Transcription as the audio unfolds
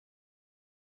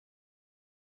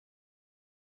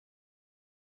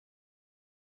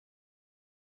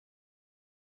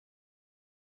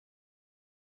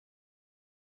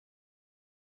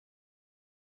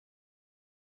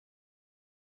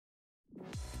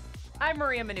I'm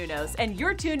Maria Menounos, and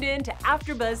you're tuned in to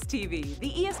AfterBuzz TV, the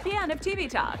ESPN of TV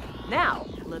talk. Now,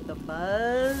 let the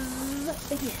buzz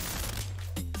begin.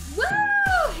 Woo!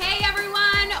 Hey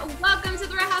everyone! Welcome to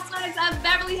the Real Housewives of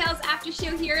Beverly Hills After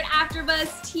Show here at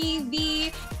AfterBuzz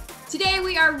TV. Today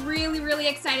we are really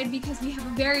excited because we have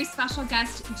a very special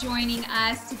guest joining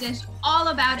us to dish all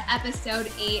about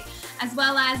episode 8, as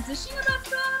well as dishing about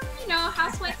some,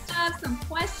 housewife stuff, some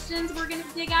questions we're gonna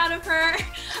dig out of her.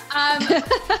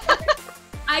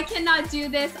 I cannot do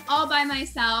this all by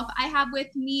myself. I have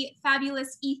with me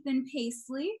fabulous Ethan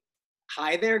Paisley.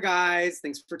 Hi there, guys.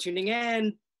 Thanks for tuning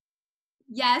in.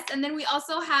 Yes, and then we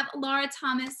also have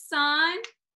Thomas Sonn.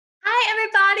 Hi,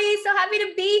 everybody. So happy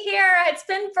to be here. It's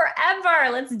been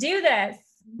forever. Let's do this.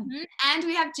 And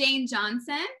we have Jane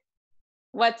Johnsen.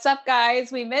 What's up,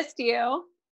 guys? We missed you.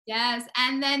 Yes,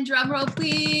 and then drum roll,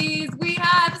 please. We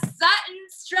have Sutton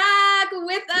Stracke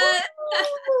with us.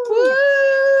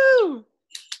 Woo!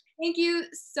 Thank you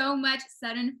so much,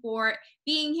 Sutton, for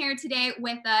being here today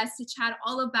with us to chat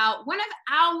all about one of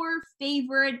our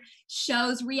favorite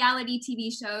shows, reality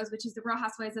TV shows, which is The Real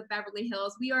Housewives of Beverly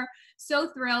Hills. We are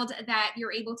so thrilled that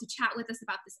you're able to chat with us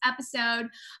about this episode.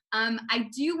 I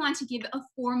do want to give a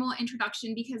formal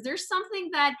introduction because there's something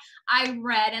that I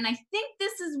read, and I think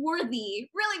this is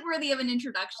really worthy of an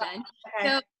introduction. Okay.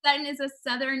 So Sutton is a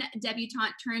Southern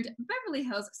debutante turned Beverly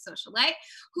Hills socialite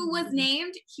who was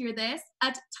named, hear this,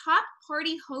 a top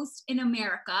party host in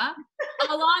America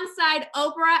alongside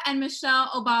Oprah and Michelle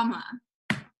Obama.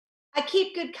 I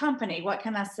keep good company. What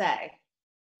can I say?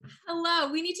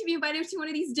 Hello. We need to be invited to one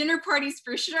of these dinner parties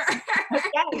for sure.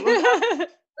 Okay,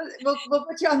 we'll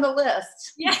put you on the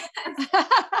list. Yes.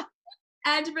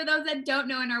 And for those that don't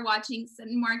know and are watching,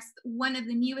 Sutton marks one of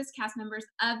the newest cast members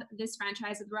of this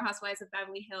franchise of The Real Housewives of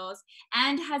Beverly Hills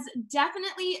and has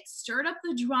definitely stirred up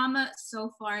the drama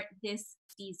so far this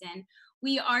season.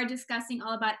 We are discussing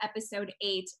all about episode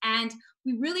 8, and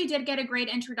we really did get a great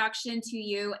introduction to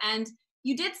you, and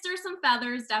you did stir some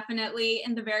feathers definitely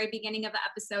in the very beginning of the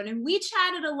episode, and we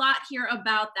chatted a lot here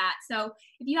about that. So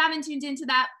if you haven't tuned into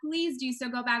that, please do so.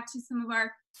 Go back to some of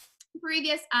our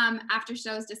previous after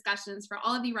shows discussions for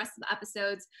all of the rest of the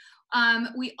episodes.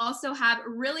 We also have a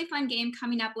really fun game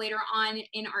coming up later on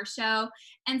in our show.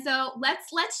 And so let's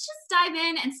just dive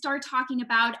in and start talking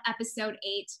about episode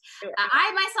 8.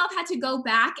 I myself had to go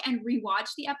back and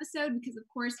rewatch the episode because of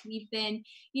course we've been,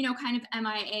 kind of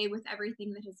MIA with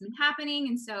everything that has been happening.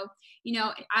 And so,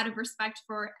 out of respect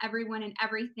for everyone and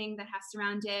everything that has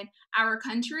surrounded our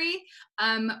country,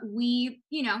 we,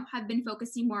 have been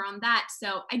focusing more on that.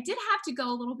 So I did have to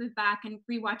go a little bit back and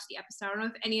rewatch the episode. I don't know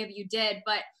if any of you did,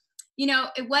 but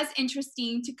it was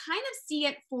interesting to kind of see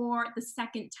it for the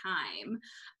second time.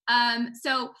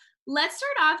 So let's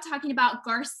start off talking about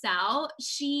Garcelle.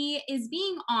 She is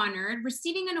being honored,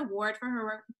 receiving an award for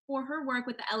her work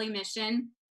with the LA Mission.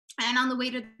 And on the way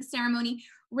to the ceremony,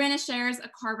 Rinna shares a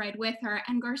car ride with her.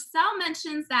 And Garcelle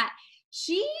mentions that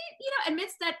she,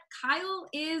 admits that Kyle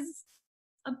is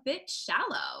a bit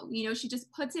shallow. She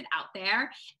just puts it out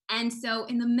there. And so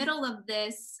in the middle of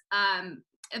this,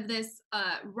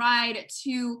 ride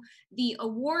to the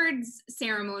awards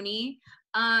ceremony,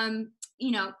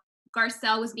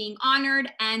 Garcelle was being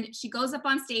honored, and she goes up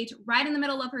on stage right in the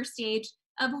middle of her speech.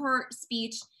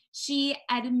 She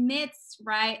admits,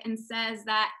 and says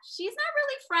that she's not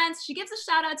really friends. She gives a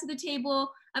shout out to the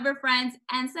table of her friends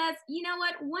and says, you know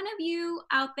what, one of you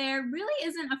out there really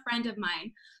isn't a friend of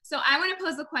mine. So I want to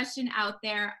pose a question out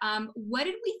there. What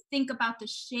did we think about the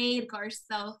shade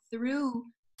Garcelle threw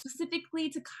specifically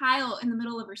to Kyle in the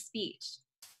middle of her speech?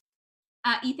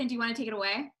 Ethan, do you want to take it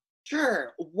away?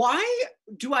 Sure. Why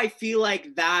do I feel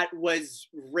like that was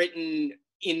written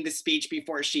in the speech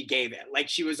before she gave it? Like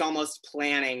she was almost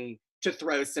planning to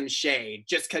throw some shade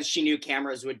just because she knew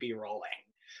cameras would be rolling.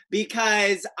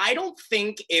 Because I don't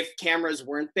think if cameras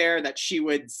weren't there that she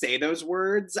would say those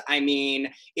words. I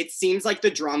mean, it seems like the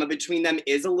drama between them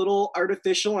is a little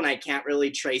artificial and I can't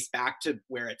really trace back to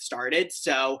where it started.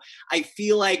 So I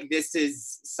feel like this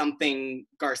is something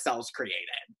Garcelle's created.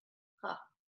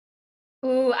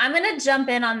 Ooh, I'm going to jump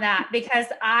in on that because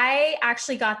I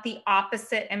actually got the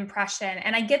opposite impression.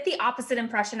 And I get the opposite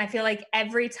impression, I feel like,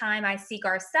 every time I see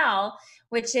Garcelle,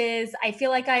 which is I feel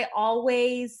like I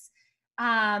always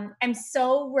am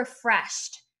so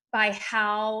refreshed by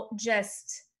how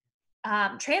just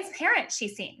transparent she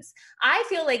seems. I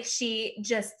feel like she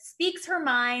just speaks her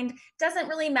mind, doesn't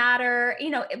really matter,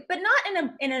 but not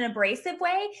in an abrasive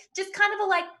way, just kind of a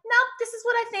like, nope, this is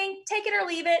what I think, take it or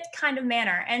leave it kind of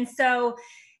manner. And so,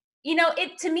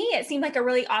 to me, it seemed like a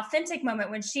really authentic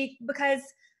moment when because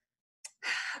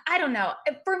I don't know.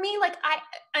 For me, like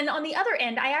and on the other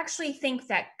end, I actually think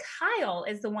that Kyle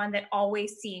is the one that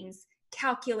always seems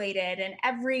calculated, and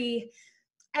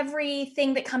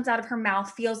everything that comes out of her mouth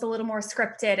feels a little more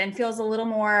scripted and feels a little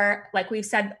more, like we've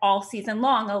said all season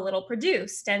long, a little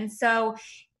produced. And so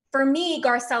for me,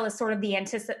 Garcelle is sort of the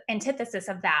antithesis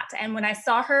of that. And when I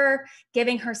saw her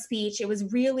giving her speech, it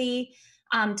was really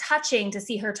touching to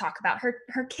see her talk about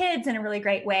her kids in a really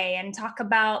great way, and talk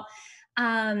about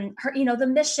her, the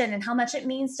mission and how much it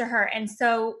means to her. And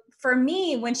so for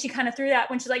me, when she kind of threw that,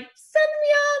 when she's like, some of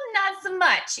y'all, not so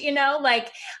much,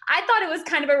 like I thought it was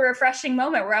kind of a refreshing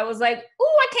moment where I was like, ooh,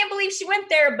 I can't believe she went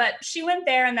there, but she went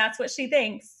there and that's what she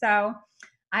thinks. So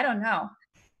I don't know.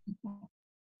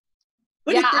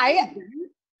 But What's I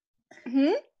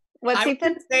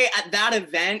Ethan? would say at that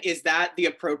event, is that the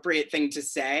appropriate thing to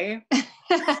say?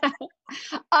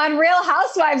 On Real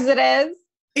Housewives, it is.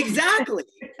 Exactly.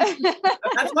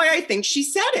 That's why I think she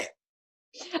said it.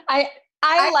 I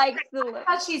liked the I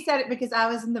thought she said it because I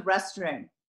was in the restroom.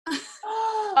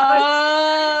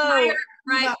 Oh,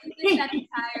 Right. Her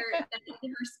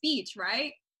speech,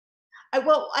 right? I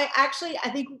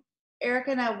think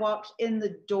Erica and I walked in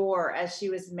the door as she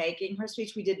was making her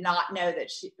speech. We did not know that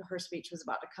her speech was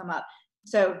about to come up.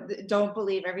 So don't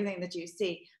believe everything that you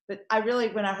see. But I really,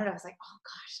 when I heard it, I was like, oh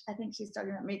gosh, I think she's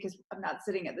talking about me because I'm not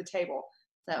sitting at the table.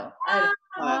 So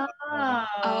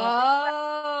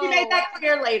she made that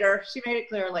clear later. She made it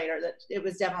clear later that it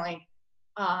was definitely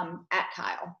at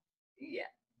Kyle.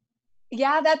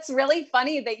 Yeah, that's really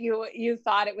funny that you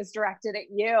thought it was directed at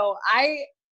you.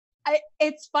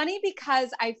 It's funny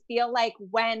because I feel like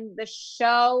when the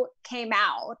show came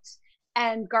out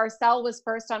and Garcelle was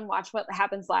first on Watch What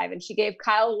Happens Live, and she gave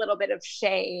Kyle a little bit of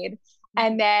shade,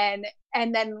 and then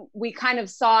we kind of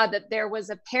saw that there was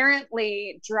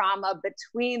apparently drama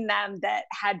between them that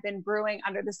had been brewing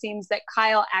under the scenes that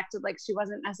Kyle acted like she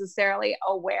wasn't necessarily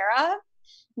aware of.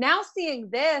 Now seeing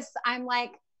this, I'm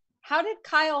like, how did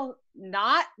Kyle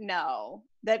not know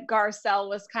that Garcelle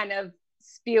was kind of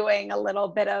spewing a little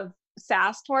bit of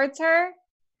sass towards her?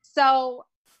 So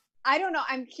I don't know.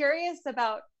 I'm curious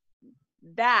about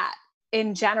that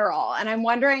in general. And I'm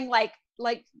wondering, like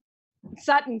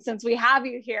Sutton, since we have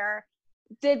you here,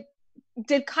 did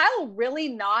Kyle really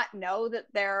not know that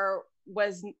there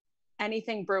was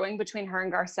anything brewing between her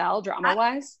and Garcelle drama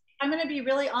wise? I'm going to be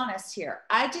really honest here.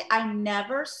 I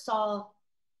never saw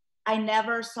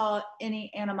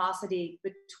any animosity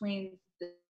between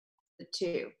the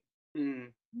two. Yeah,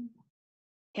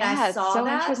 I saw so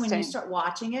that interesting. when you start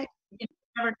watching it.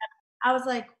 I was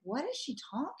like, what is she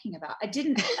talking about? I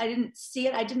didn't see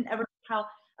it. I didn't ever how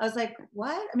I was like,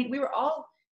 what? I mean, we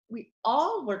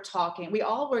all were talking. We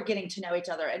all were getting to know each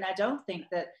other. And I don't think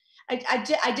that I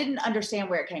didn't understand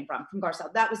where it came from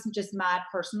Garcelle. That was just my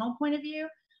personal point of view.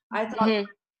 I thought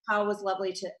Kyle was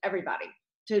lovely to everybody,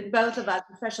 to both of us,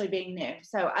 especially being new.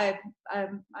 So I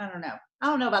don't know. I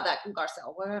don't know about that from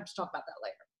Garcelle. We'll have to talk about that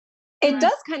later. It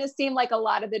does kind of seem like a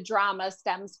lot of the drama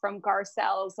stems from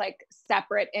Garcelle's like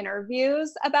separate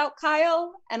interviews about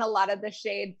Kyle, and a lot of the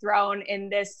shade thrown in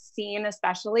this scene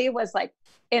especially was like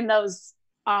in those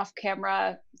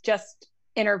off-camera just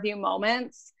interview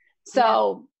moments.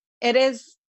 So it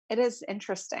is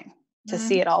interesting to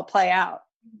see it all play out.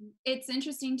 It's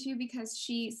interesting too because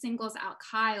she singles out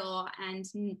Kyle, and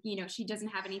she doesn't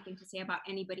have anything to say about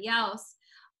anybody else.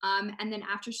 And then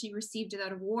after she received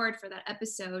that award for that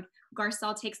episode,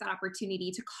 Garcelle takes that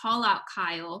opportunity to call out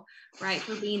Kyle, right,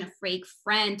 for being a fake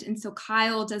friend. And so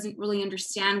Kyle doesn't really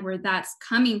understand where that's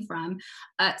coming from.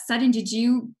 Sutton,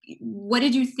 what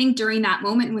did you think during that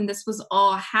moment when this was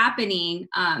all happening?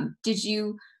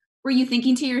 Were you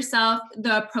thinking to yourself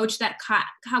the approach that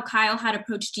how Kyle had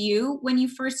approached you when you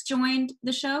first joined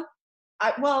the show?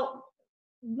 Well,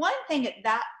 one thing at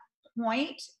that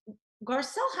point,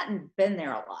 Garcelle hadn't been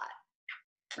there a lot.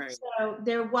 Right. So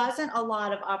there wasn't a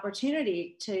lot of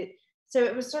opportunity so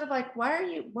it was sort of like,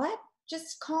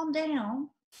 just calm down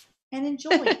and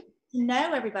enjoy to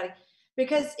know everybody,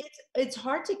 because it's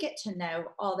hard to get to know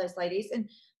all those ladies. And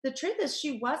the truth is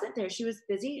she wasn't there. She was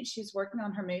busy and she was working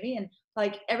on her movie, and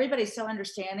like everybody's so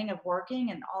understanding of working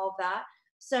and all of that.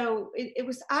 So it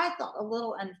was, I thought, a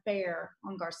little unfair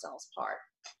on Garcelle's part,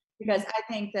 because I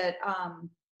think that,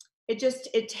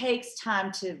 it takes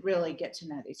time to really get to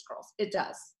know these girls. It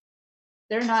does.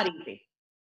 They're not easy.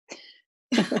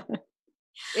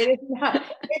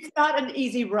 It's not an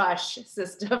easy rush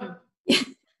system.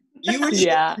 You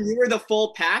were the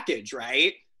full package,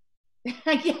 right?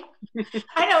 Yeah,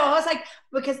 I know. I was like,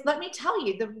 because let me tell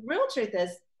you, the real truth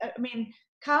is, I mean,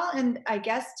 Kyle and I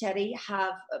guess Teddy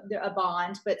have a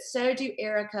bond, but so do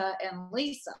Erica and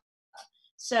Lisa.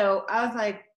 So I was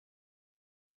like,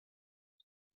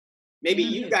 maybe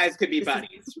you guys could be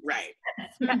buddies, right?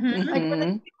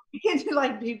 like, we can do,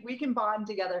 like, we can bond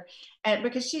together. And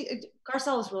because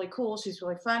Garcelle is really cool. She's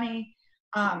really funny.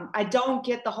 I don't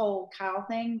get the whole Kyle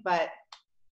thing, but.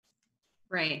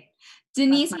 Right.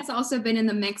 Denise has also been in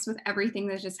the mix with everything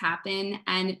that just happened.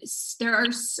 And there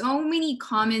are so many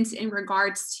comments in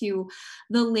regards to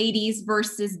the ladies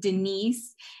versus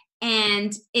Denise.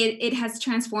 And it has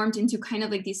transformed into kind of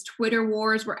like these Twitter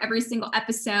wars where every single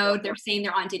episode they're saying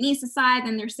they're on Denise's side,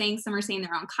 then some are saying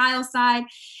they're on Kyle's side,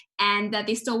 and that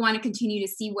they still want to continue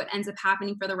to see what ends up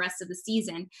happening for the rest of the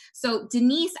season. So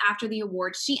Denise, after the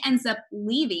award, she ends up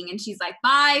leaving and she's like,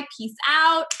 bye, peace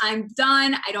out, I'm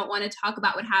done. I don't want to talk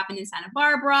about what happened in Santa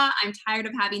Barbara. I'm tired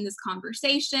of having this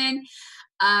conversation.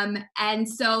 And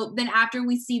so then after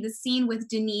we see the scene with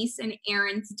Denise and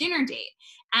Aaron's dinner date,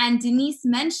 and Denise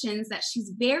mentions that she's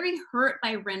very hurt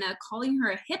by Rinna calling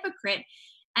her a hypocrite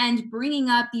and bringing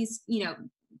up these,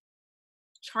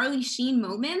 Charlie Sheen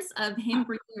moments of him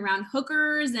bringing around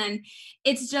hookers. And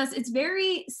it's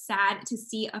very sad to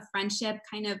see a friendship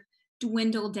kind of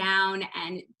dwindle down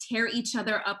and tear each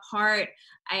other apart.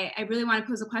 I really want to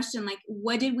pose a question, like,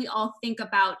 what did we all think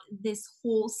about this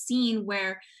whole scene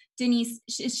where Denise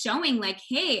is showing like,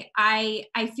 hey,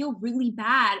 I feel really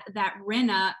bad that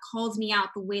Rinna called me out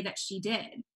the way that she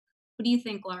did. What do you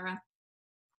think, Laura?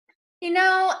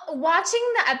 Watching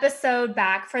the episode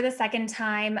back for the second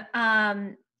time,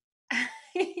 y'all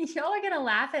are going to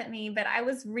laugh at me, but I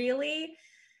was really,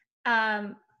 I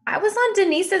was on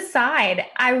Denise's side.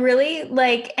 I really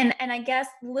and I guess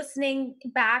listening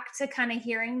back to kind of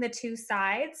hearing the two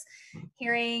sides,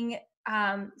 hearing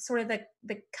sort of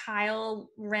the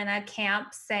Kyle Rinna camp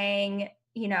saying,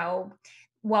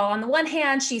 well, on the one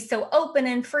hand, she's so open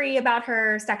and free about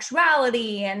her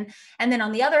sexuality. And then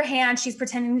on the other hand, she's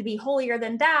pretending to be holier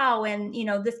than thou and,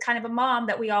 this kind of a mom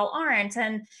that we all aren't.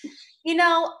 And,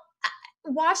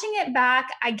 watching it back,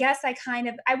 I guess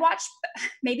I watched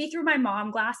maybe through my mom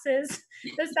glasses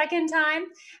the second time.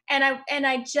 And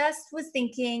I just was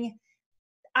thinking,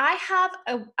 I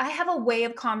have a way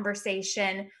of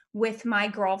conversation with my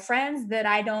girlfriends that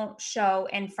I don't show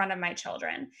in front of my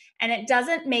children. And it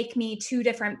doesn't make me two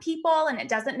different people, and it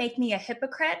doesn't make me a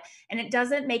hypocrite, and it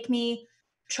doesn't make me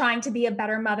trying to be a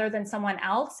better mother than someone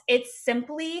else. It's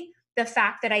simply the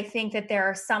fact that I think that there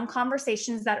are some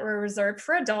conversations that are reserved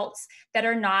for adults that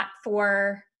are not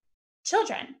for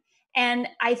children. And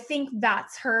I think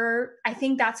that's her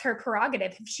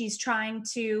prerogative. If she's trying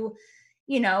to,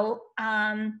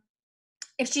 if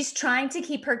she's trying to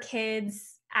keep her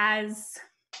kids as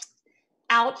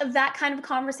out of that kind of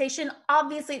conversation,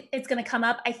 obviously it's going to come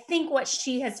up. I think what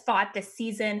she has fought this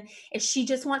season is she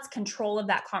just wants control of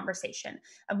that conversation,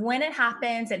 of when it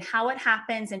happens and how it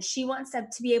happens. And she wants to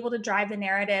be able to drive the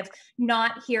narrative,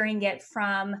 not hearing it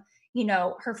from,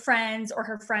 her friends or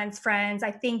her friends' friends.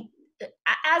 I think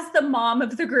as the mom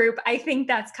of the group, I think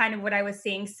that's kind of what I was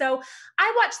seeing. So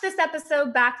I watched this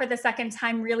episode back for the second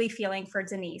time, really feeling for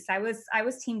Denise. I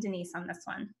was team Denise on this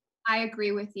one. I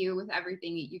agree with you with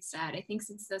everything that you've said. I think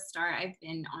since the start, I've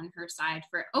been on her side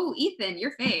Ethan,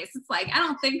 your face. It's like, I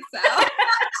don't think so.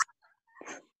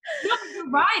 No,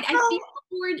 you're right. I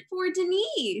feel for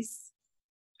Denise.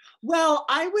 Well,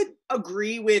 I would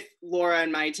agree with Laura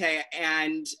and Mayte,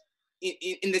 and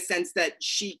in the sense that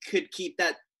she could keep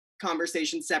that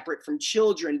conversation separate from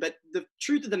children. But the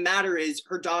truth of the matter is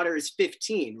her daughter is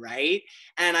 15, right?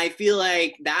 And I feel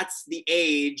like that's the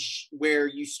age where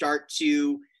you start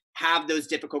to have those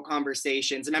difficult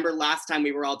conversations. Remember last time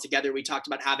we were all together, we talked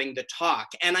about having the talk.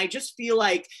 And I just feel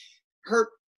like her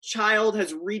child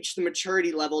has reached the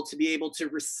maturity level to be able to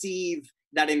receive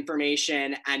that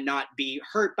information and not be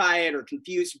hurt by it or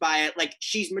confused by it. Like,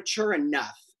 she's mature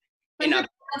enough. But her dad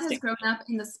has grown up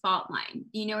in the spotlight,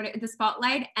 the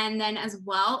spotlight. And then as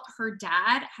well, her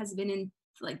dad has been in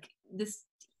like this,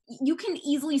 you can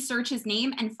easily search his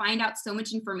name and find out so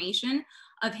much information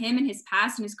of him and his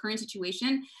past and his current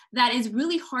situation that is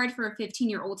really hard for a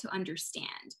 15-year-old to understand.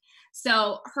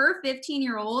 So her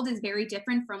 15-year-old is very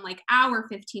different from like our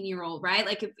 15-year-old, right?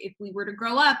 Like if we were to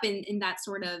grow up in that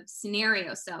sort of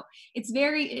scenario. So I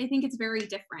think it's very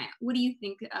different. What do you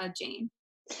think, Jane?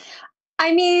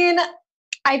 I mean,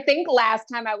 I think last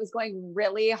time I was going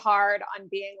really hard on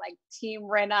being like Team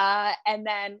Rinna, and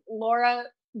then Laura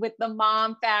with the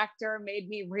mom factor made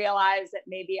me realize that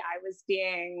maybe I was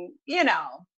being,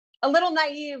 a little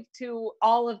naive to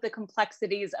all of the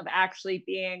complexities of actually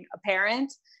being a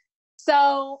parent.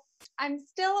 So I'm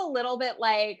still a little bit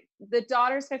like, the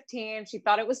daughter's 15. She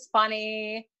thought it was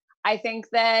funny. I think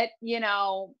that,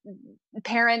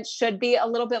 parents should be a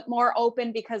little bit more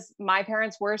open because my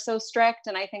parents were so strict,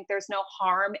 and I think there's no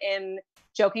harm in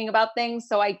joking about things.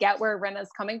 So I get where Rinna's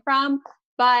coming from,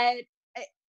 but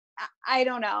I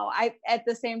don't know. At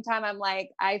the same time, I'm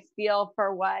like, I feel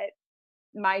for what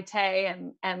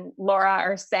Mayte and Laura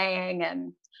are saying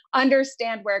and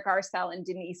understand where Garcelle and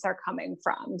Denise are coming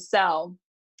from. So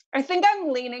I think I'm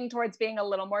leaning towards being a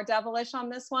little more devilish on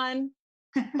this one,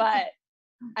 but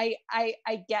I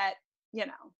get,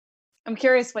 I'm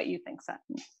curious what you think,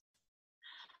 Sutton.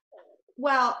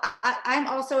 Well, I'm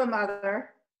also a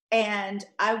mother, and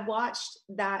I watched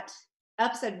that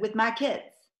episode with my kids,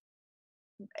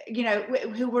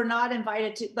 who were not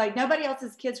invited to, like, nobody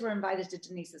else's kids were invited to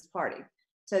Denise's party.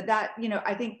 So that,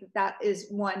 I think that is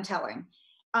one telling.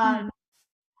 I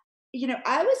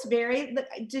was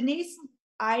Denise,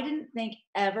 I didn't think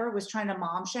ever was trying to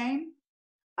mom shame.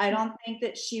 I don't think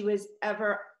that she was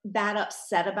ever that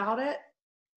upset about it,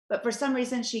 but for some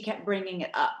reason she kept bringing it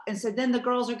up. And so then the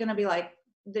girls are going to be like,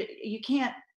 you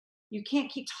can't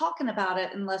keep talking about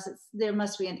it unless there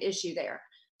must be an issue there.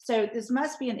 So this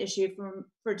must be an issue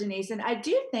for Denise. And I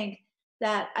do think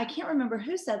that, I can't remember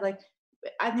who said, like,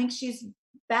 I think she's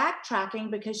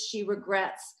backtracking because she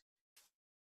regrets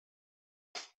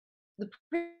the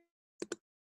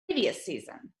previous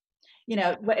season,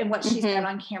 and what she said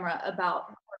on camera about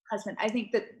her husband. I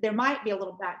think that there might be a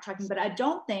little backtracking, but I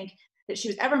don't think that she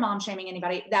was ever mom shaming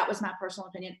anybody. That was my personal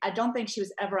opinion. I don't think she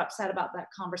was ever upset about that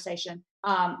conversation.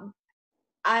 I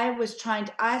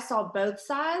saw both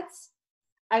sides.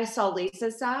 I saw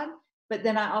Lisa's side, but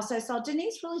then I also saw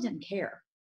Denise really didn't care.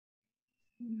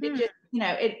 It just,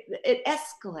 it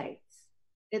escalates.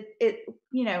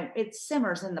 It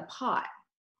simmers in the pot.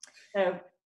 So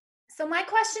my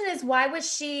question is, why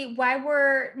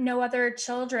were no other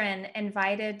children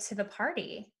invited to the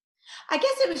party? I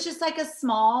guess it was just like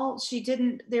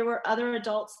there were other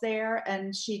adults there,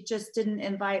 and she just didn't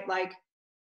invite like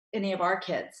any of our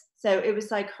kids. So it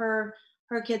was like her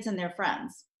kids and their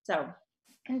friends. So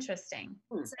interesting.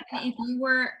 So if you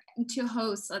were to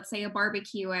host, let's say, a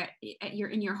barbecue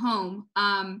in your home,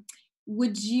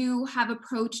 would you have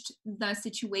approached the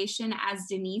situation as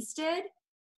Denise did?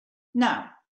 No.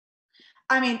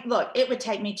 I mean, look, it would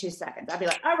take me 2 seconds. I'd be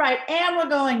like, all right, and we're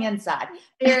going inside.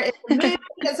 There is a movie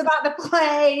that's about to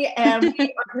play, and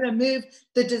we are going to move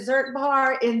the dessert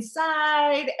bar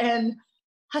inside and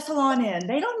hustle on in.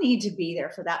 They don't need to be there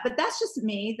for that. But that's just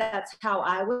me. That's how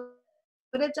I would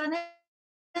have done it.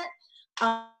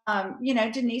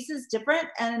 Denise is different,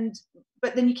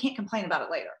 but then you can't complain about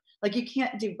it later. Like, you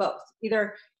can't do both.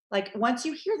 Either, like, once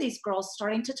you hear these girls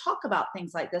starting to talk about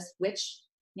things like this, which,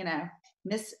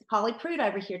 Miss Polly Prude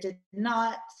over here did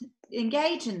not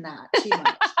engage in that too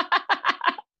much.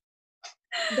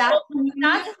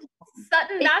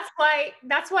 Sutton,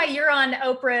 that's why you're on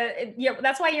Oprah.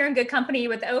 That's why you're in good company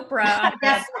with Oprah.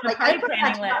 Yes, like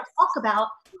Oprah talk about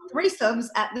threesomes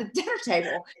at the dinner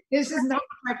table. This is not an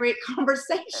appropriate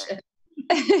conversation.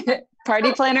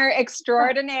 Party planner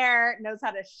extraordinaire knows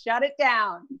how to shut it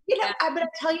down. But I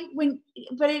tell you,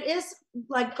 but it is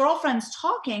like girlfriends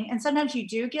talking, and sometimes you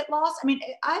do get lost. I mean,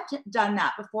 I've done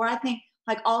that before. I think,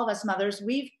 like, all of us mothers,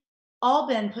 we've all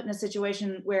been put in a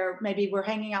situation where maybe we're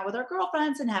hanging out with our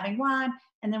girlfriends and having wine,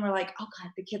 and then we're like, oh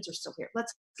God, the kids are still here.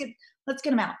 Let's get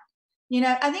them out.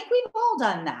 I think we've all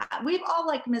done that. We've all,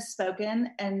 like,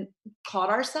 misspoken and caught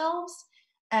ourselves.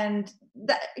 And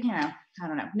that, I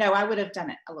don't know. No, I would have done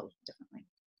it a little differently.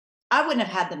 I wouldn't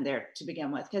have had them there to begin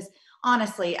with, because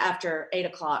honestly, after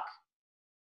 8:00,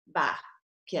 bye,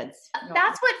 kids.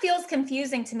 That's what feels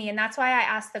confusing to me. And that's why I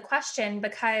asked the question,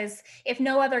 because if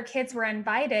no other kids were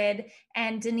invited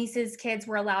and Denise's kids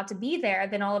were allowed to be there,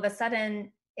 then all of a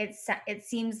sudden it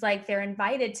seems like they're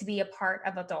invited to be a part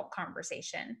of adult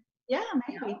conversation. Yeah,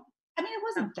 maybe. I mean, it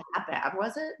wasn't that bad,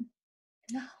 was it?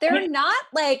 They're not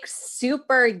like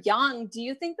super young. Do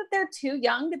you think that they're too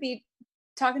young to be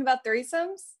talking about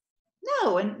threesomes?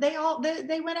 No, and they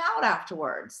went out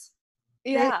afterwards.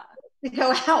 Yeah, they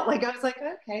go out. Like, I was like,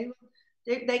 okay,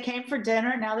 they came for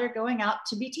dinner. Now they're going out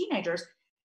to be teenagers.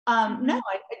 No,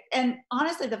 and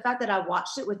honestly, the fact that I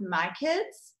watched it with my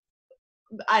kids,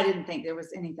 I didn't think there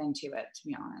was anything to it, to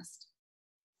be honest.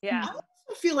 Yeah.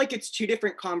 I feel like it's two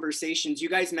different conversations. You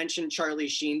guys mentioned Charlie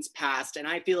Sheen's past, and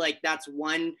I feel like that's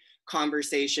one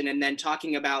conversation, and then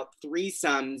talking about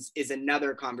threesomes is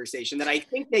another conversation that I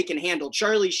think they can handle.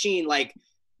 Charlie Sheen, like,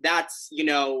 that's,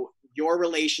 your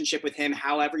relationship with him,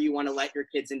 however you want to let your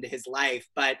kids into his life.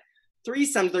 But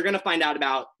threesomes, they're going to find out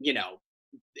about,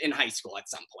 in high school at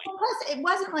some point. Plus, it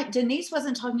wasn't like Denise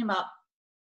wasn't talking about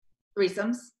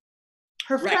threesomes.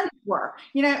 her friends were.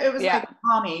 You know, it was Yeah. like,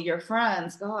 mommy, your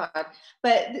friends, God.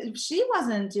 But she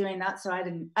wasn't doing that, so I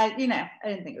didn't think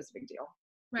it was a big deal.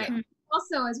 Right. Yeah.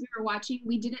 Also, as we were watching,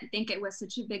 we didn't think it was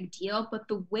such a big deal, but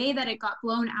the way that it got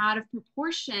blown out of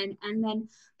proportion, and then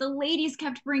the ladies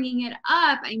kept bringing it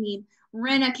up. I mean,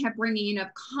 Rinna kept bringing it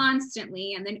up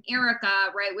constantly, and then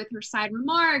Erica, right, with her side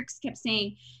remarks, kept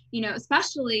saying, you know,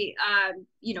 especially,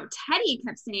 you know, Teddy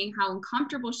kept saying how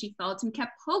uncomfortable she felt and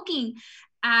kept poking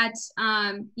at,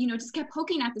 you know, just kept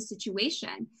poking at the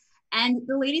situation. And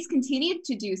the ladies continued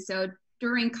to do so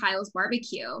during Kyle's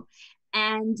barbecue.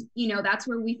 And, you know, that's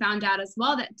where we found out as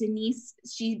well that Denise,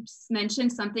 she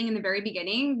mentioned something in the very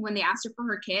beginning when they asked her for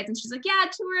her kids. And she's like, yeah,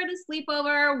 2 are at a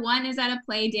sleepover, 1 is at a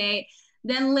play date.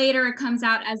 Then later it comes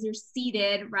out as they're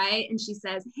seated, right? And she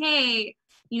says, hey,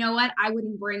 you know what? I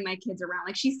wouldn't bring my kids around.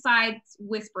 Like she side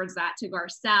whispers that to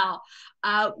Garcelle.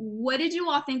 What did you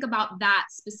all think about that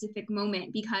specific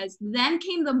moment? Because then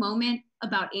came the moment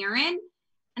about Aaron.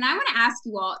 And I want to ask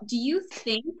you all, do you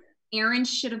think Aaron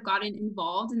should have gotten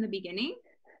involved in the beginning?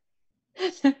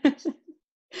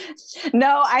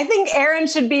 No, I think Aaron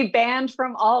should be banned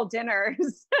from all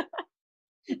dinners.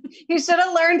 He should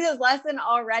have learned his lesson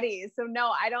already. So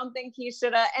no, I don't think he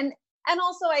should have. And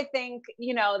also I think,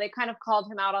 you know, they kind of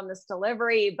called him out on this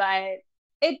delivery, but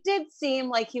it did seem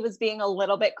like he was being a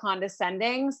little bit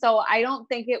condescending. So I don't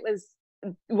think it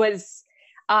was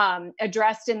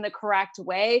addressed in the correct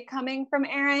way coming from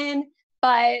Aaron.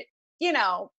 But you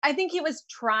know, I think he was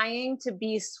trying to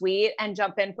be sweet and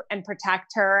jump in and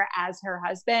protect her as her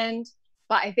husband.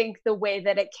 But I think the way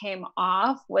that it came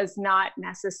off was not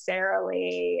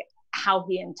necessarily how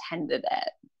he intended it.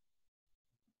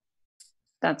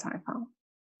 That's how I felt.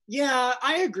 Yeah,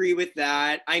 I agree with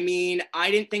that. I mean,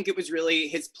 I didn't think it was really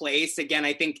his place. Again,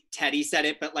 I think Teddy said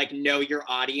it, but like, know your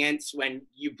audience when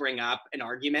you bring up an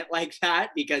argument like that,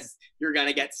 because you're going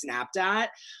to get snapped at.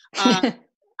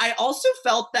 I also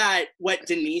felt that what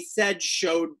Denise said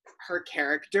showed her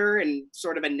character in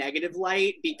sort of a negative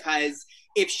light, because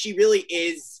if she really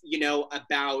is, you know,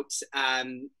 about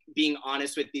being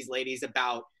honest with these ladies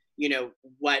about, you know,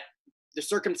 what the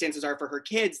circumstances are for her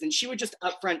kids, then she would just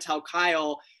upfront tell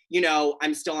Kyle, you know,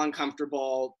 I'm still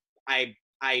uncomfortable. I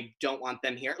don't want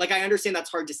them here. Like, I understand that's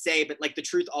hard to say, but like the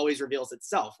truth always reveals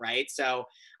itself, right? So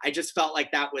I just felt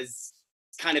like that was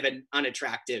kind of an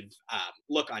unattractive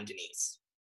look on Denise.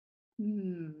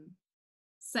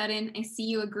 Sutton, I see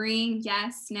you agreeing.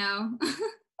 Yes, no.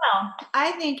 Well,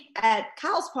 I think at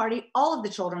Kyle's party, all of the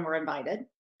children were invited.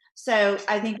 So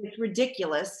I think it's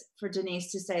ridiculous for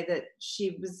Denise to say that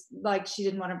she was like, she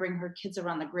didn't want to bring her kids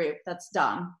around the group. That's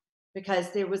dumb,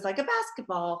 because there was like a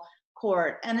basketball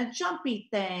court and a jumpy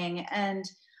thing and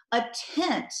a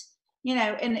tent, you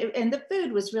know, and the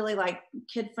food was really like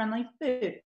kid-friendly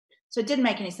food. So it didn't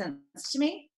make any sense to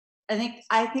me.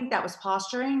 I think that was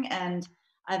posturing, and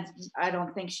I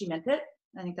don't think she meant it.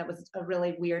 I think that was a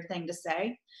really weird thing to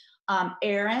say.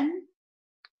 Aaron,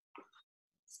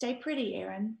 stay pretty,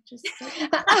 Aaron. Just stay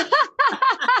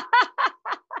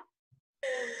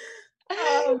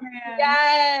Oh man.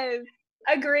 Yes.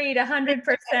 Agreed, 100%.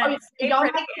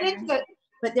 Don't make it into it,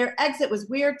 but their exit was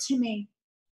weird to me.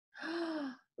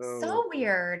 So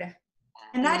weird.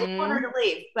 And I didn't want her to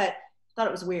leave, but thought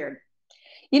it was weird.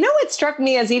 You know what struck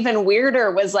me as even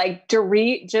weirder was like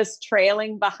Dorit just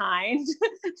trailing behind.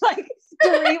 Like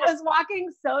Dorit was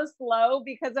walking so slow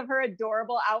because of her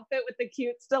adorable outfit with the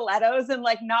cute stilettos and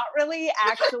like not really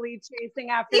actually chasing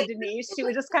after Denise. She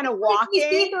was just kind of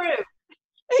walking.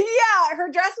 Yeah,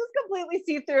 her dress was completely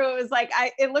see-through. It was like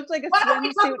it looked like a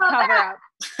swimsuit cover-up.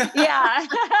 Yeah.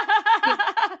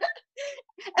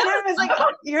 And I was like,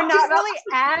 you're not really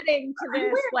adding to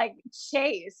this like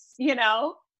chase, you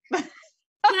know?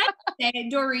 Can I say,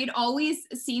 Dorit always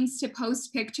seems to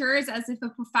post pictures as if a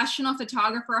professional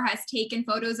photographer has taken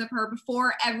photos of her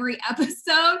before every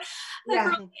episode,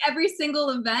 for every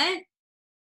single event.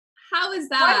 How is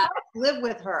that? I live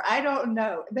with her. I don't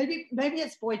know. Maybe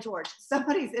it's Boy George.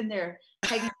 Somebody's in there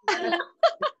taking photos.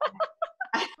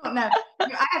 I don't know.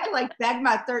 I have to like beg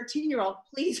my 13-year-old,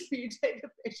 please, will you take a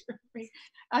picture of me?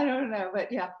 I don't know,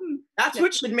 but yeah. That's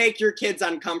what should make your kids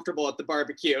uncomfortable at the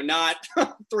barbecue, not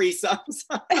threesomes.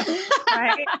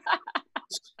 Right?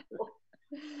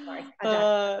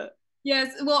 Sorry.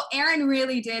 Yes, well, Aaron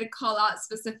really did call out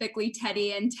specifically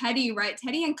Teddy and Teddy, right?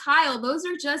 Teddy and Kyle, those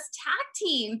are just tag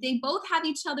team. They both have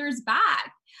each other's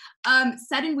back.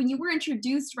 Sutton, when you were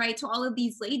introduced, right, to all of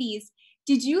these ladies,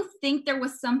 did you think there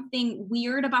was something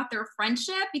weird about their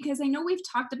friendship? Because I know we've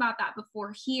talked about that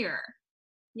before here.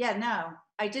 Yeah, no,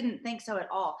 I didn't think so at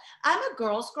all. I'm a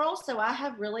girl's girl, so I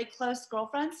have really close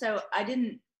girlfriends. So I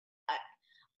didn't,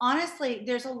 honestly,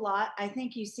 there's a lot. I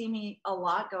think you see me a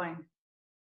lot going,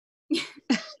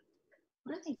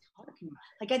 what are they talking about?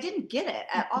 Like, I didn't get it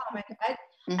at all. Like, I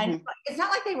it's not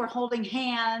like they were holding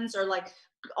hands or like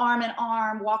arm in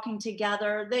arm walking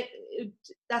together.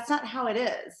 That's not how it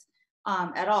is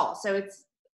at all. So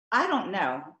I don't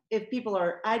know if people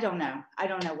are, I don't know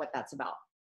what that's about.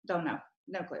 Don't know.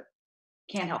 No clue.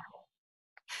 Can't help.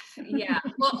 Yeah,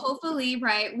 well, hopefully,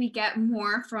 right, we get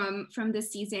more from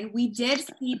this season. We did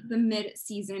see the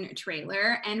mid-season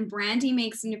trailer, and Brandy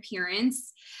makes an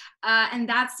appearance, and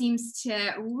that seems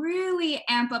to really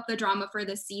amp up the drama for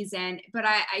this season. But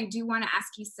I do want to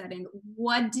ask you, Sutton,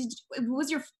 what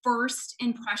was your first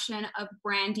impression of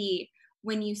Brandy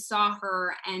when you saw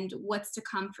her, and what's to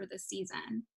come for this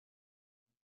season?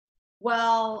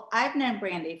 Well, I've known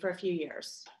Brandy for a few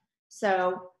years,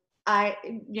 so I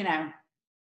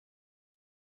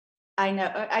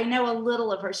know a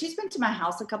little of her. She's been to my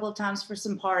house a couple of times for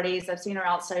some parties. I've seen her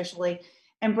out socially.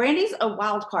 And Brandy's a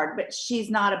wild card, but she's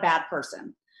not a bad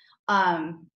person.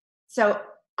 So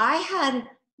I had,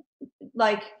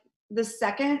 like, the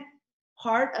second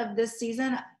part of this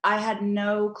season, I had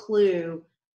no clue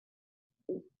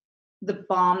the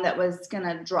bomb that was going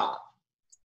to drop.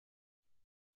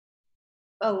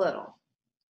 A little.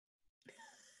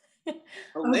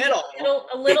 A little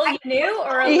you knew,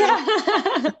 or a little?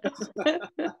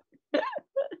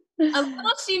 A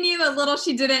little she knew, a little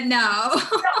she didn't know.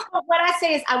 What I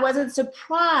say is I wasn't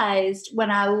surprised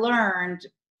when I learned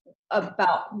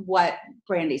about what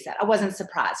Brandy said. I wasn't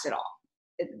surprised at all.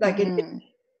 It didn't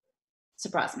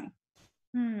surprise me.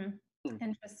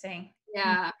 Interesting.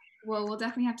 Yeah. Well, we'll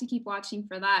definitely have to keep watching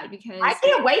for that, because I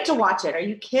can't wait to watch it. Are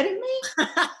you kidding me?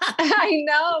 I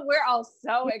know. We're all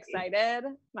so excited.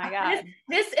 My God.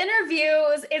 This interview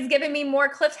is giving me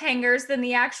more cliffhangers than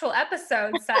the actual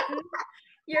episode, Sutton.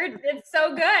 It's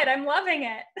so good. I'm loving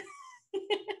it.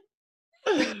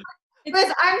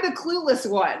 Because I'm the clueless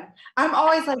one. I'm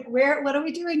always like, what are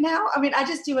we doing now? I mean, I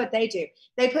just do what they do.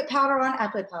 They put powder on, I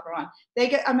put powder on.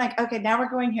 I'm like, okay, now we're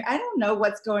going here. I don't know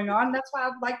what's going on. That's why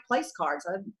I like place cards.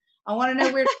 I want to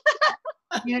know where,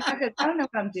 because I don't know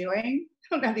what I'm doing.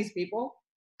 I don't know these people.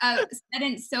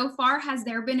 Sutton, so far, has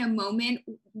there been a moment,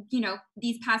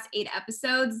 these past 8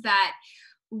 episodes that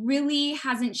really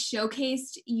hasn't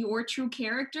showcased your true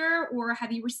character, or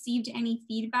have you received any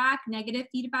negative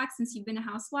feedback since you've been a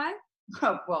housewife?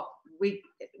 Oh, well, we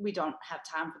don't have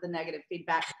time for the negative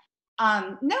feedback.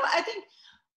 No,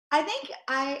 I think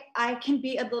I can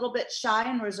be a little bit shy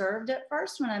and reserved at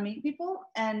first when I meet people.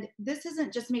 And this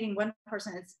isn't just meeting one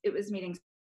person. It was meeting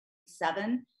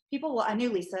 7 people. Well, I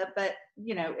knew Lisa, but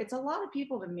it's a lot of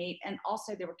people to meet. And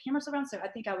also there were cameras around. So I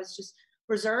think I was just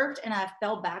reserved, and I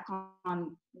fell back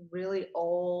on really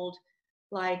old,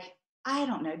 like, I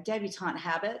don't know, debutante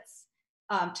habits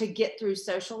to get through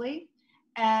socially.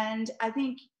 And I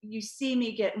think you see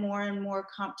me get more and more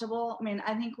comfortable. I mean,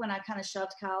 I think when I kind of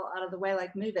shoved Kyle out of the way,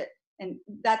 like, move it. And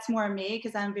that's more me,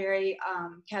 because I'm very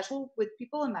casual with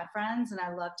people and my friends, and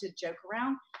I love to joke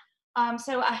around.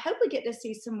 So I hope we get to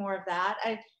see some more of that.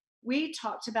 We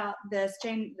talked about this,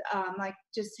 Jane, like,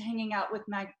 just hanging out with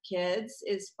my kids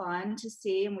is fun to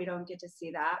see, and we don't get to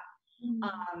see that.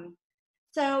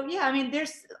 So yeah, I mean,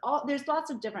 there's lots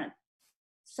of different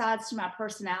sides to my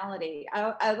personality.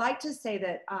 I like to say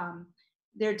that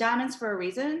they're diamonds for a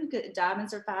reason.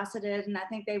 Diamonds are faceted, and I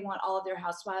think they want all of their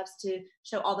housewives to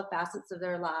show all the facets of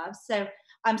their lives. So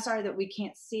I'm sorry that we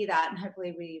can't see that, and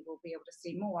hopefully we will be able to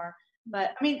see more.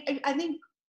 But I mean, I think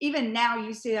even now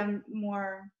you see I'm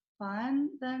more fun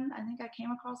than I think I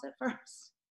came across at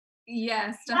first.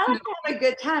 Yes, definitely. I like to have a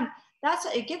good time.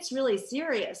 It gets really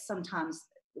serious sometimes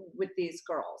with these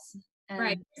girls. And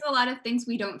right. There's a lot of things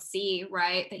we don't see,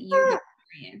 right, that you've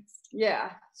experienced.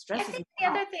 Yeah. I think the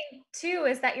other thing too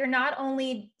is that you're not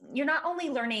only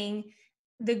learning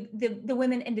the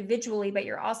women individually, but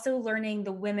you're also learning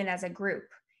the women as a group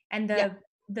and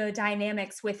the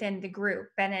dynamics within the group.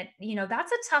 And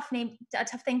that's a tough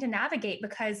thing to navigate,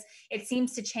 because it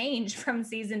seems to change from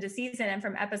season to season and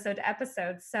from episode to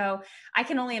episode. So I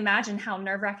can only imagine how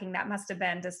nerve-wracking that must have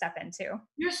been to step into.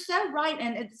 You're so right.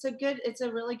 And it's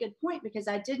a really good point, because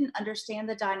I didn't understand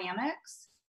the dynamics.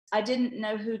 I didn't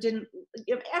know who didn't.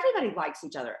 Everybody likes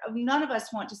each other. None of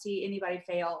us want to see anybody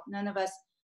fail. None of us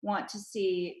want to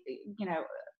see,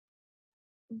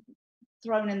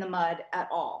 thrown in the mud at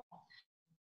all.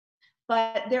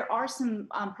 But there are some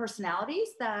personalities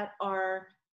that are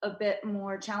a bit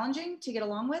more challenging to get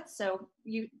along with. So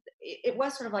it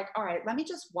was sort of like, all right, let me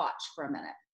just watch for a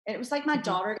minute. And it was like my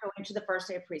daughter going to the first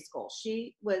day of preschool.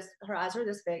 Her eyes are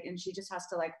this big, and she just has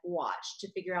to, like, watch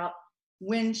to figure out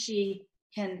when she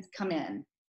can come in.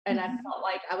 And I felt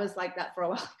like I was like that for a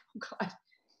while. Oh God,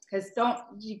 because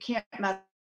you can't mess.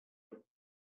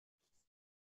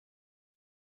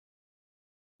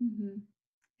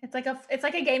 It's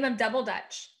like a game of double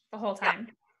dutch the whole time.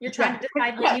 You're trying to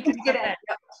decide when you can get it.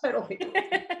 Totally.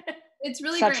 It's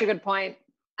really such great. a good point.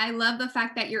 I love the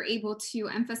fact that you're able to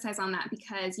emphasize on that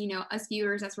because, us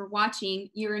viewers, as we're watching,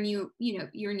 you're a new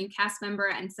cast member.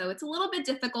 And so it's a little bit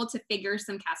difficult to figure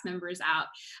some cast members out.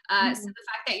 So the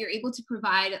fact that you're able to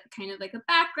provide kind of like a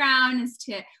background as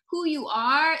to who you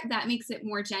are, that makes it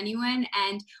more genuine.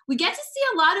 And we get to see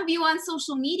a lot of you on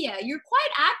social media. You're quite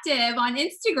active on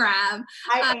Instagram.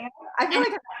 I am. I feel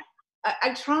like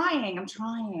I'm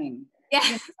trying.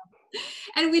 Yeah.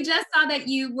 And we just saw that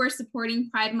you were supporting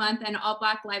Pride Month and All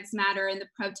Black Lives Matter in the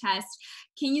protest.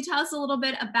 Can you tell us a little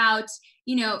bit about,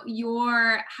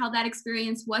 how that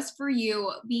experience was for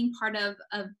you being part of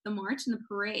the march and the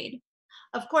parade?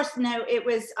 Of course, no, it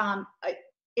was,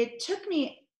 it took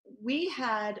me,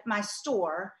 my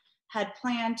store had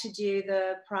planned to do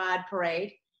the Pride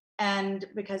Parade, and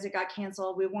because it got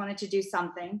canceled, we wanted to do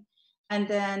something. And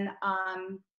then,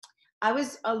 I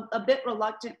was a bit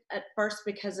reluctant at first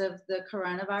because of the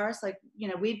coronavirus. Like,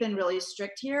 we've been really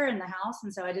strict here in the house.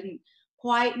 And so I didn't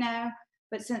quite know.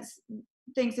 But since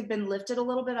things have been lifted a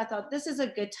little bit, I thought this is a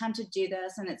good time to do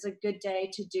this. And it's a good day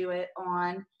to do it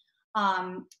on.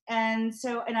 And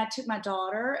I took my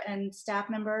daughter and staff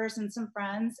members and some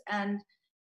friends and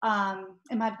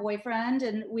my boyfriend.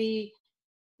 And we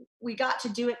got to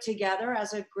do it together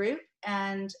as a group.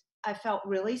 And I felt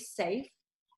really safe.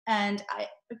 And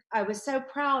I was so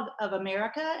proud of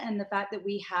America and the fact that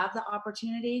we have the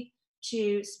opportunity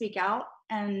to speak out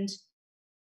and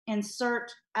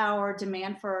insert our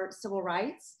demand for civil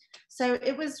rights. So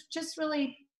it was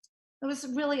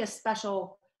really a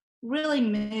special, really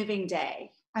moving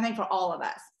day, I think, for all of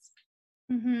us.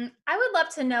 Mm-hmm. I would love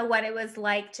to know what it was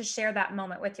like to share that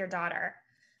moment with your daughter.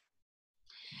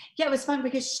 Yeah, it was fun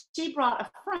because she brought a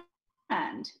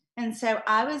friend. And so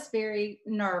I was very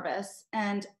nervous,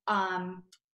 and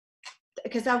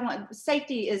because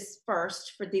safety is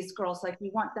first for these girls. Like,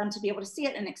 we want them to be able to see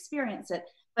it and experience it.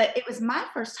 But it was my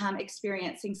first time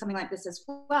experiencing something like this as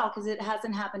well, because it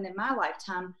hasn't happened in my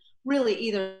lifetime, really,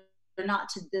 either, not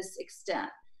to this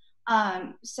extent.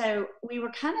 So we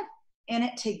were kind of in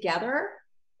it together,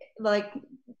 like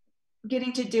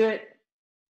getting to do it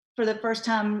for the first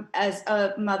time as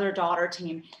a mother-daughter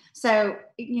team. So,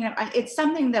 it's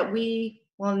something that we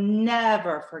will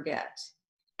never forget.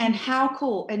 And how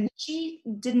cool. And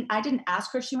I didn't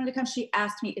ask her if she wanted to come. She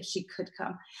asked me if she could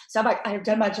come. So I'm like, I have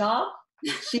done my job.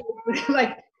 She's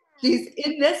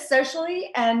in this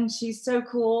socially, and she's so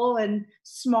cool and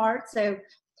smart. So it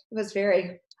was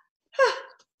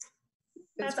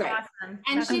That's great. awesome.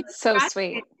 And she's so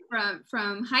sweet.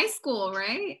 From high school,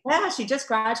 right? Yeah, she just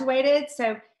graduated.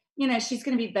 So, she's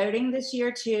going to be voting this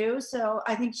year too. So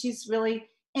I think she's really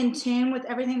in tune with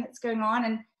everything that's going on.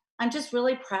 And I'm just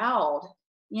really proud,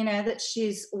 that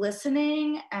she's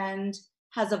listening and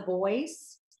has a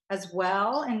voice as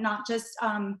well. And not just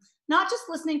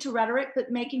listening to rhetoric,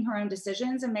 but making her own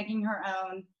decisions and making her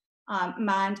own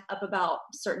mind up about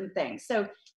certain things. So,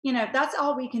 that's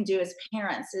all we can do as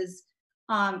parents is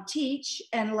teach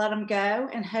and let them go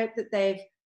and hope that they've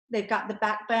got the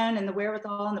backbone and the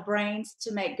wherewithal and the brains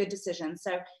to make good decisions.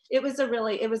 So it was a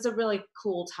really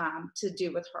cool time to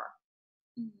do with her.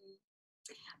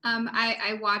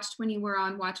 I watched when you were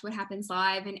on Watch What Happens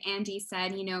Live, and Andy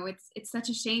said, it's such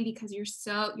a shame because you're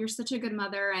such a good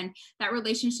mother, and that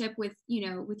relationship with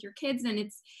your kids, and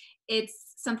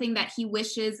it's something that he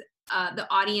wishes the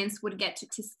audience would get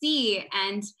to see,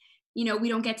 and we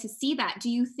don't get to see that. Do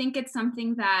you think it's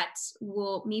something that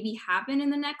will maybe happen in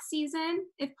the next season,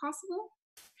 if possible?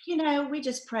 We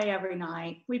just pray every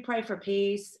night. We pray for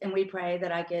peace, and we pray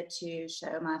that I get to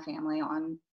show my family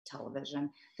on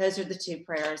television. Those are the two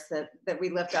prayers that we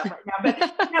lift up right now. But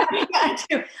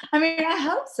I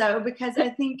hope so, because I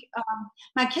think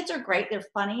my kids are great. They're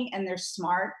funny and they're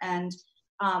smart, and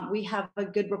we have a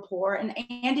good rapport. And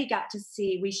Andy got to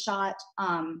see, we shot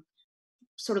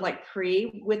sort of like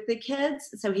with the kids,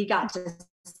 so he got to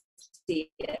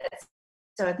see it.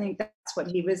 So I think that's what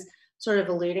he was sort of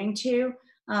alluding to.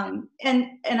 And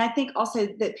I think also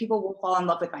that people will fall in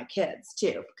love with my kids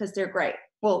too, because they're great.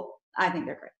 Well, I think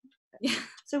they're great. Yeah.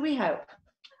 So we hope.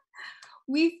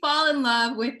 We fall in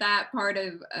love with that part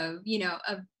of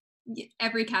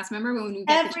every cast member when we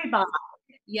get everybody.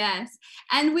 Yes.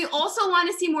 And we also want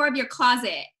to see more of your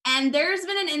closet. And there's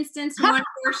been an instance in one of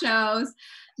your shows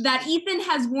that Ethan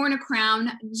has worn a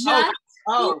crown just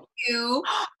for you.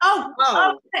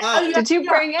 Did you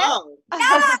bring it?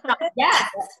 Yes.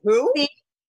 Who?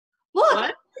 Look,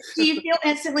 What? do you feel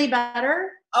instantly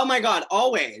better? Oh my God,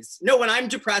 always. No, when I'm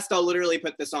depressed, I'll literally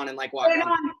put this on and like walk Put it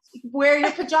around. on. Wear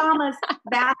your pajamas,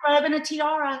 bathrobe, and a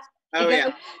tiara. Oh They yeah.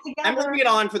 go I'm together. leaving it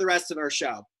on for the rest of our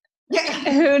show. Yeah.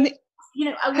 Who You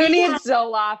know, who we needs had-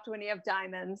 Zoloft when you have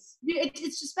diamonds?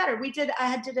 it's just better.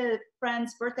 I did a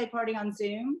friend's birthday party on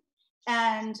Zoom,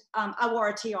 and I wore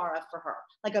a tiara for her,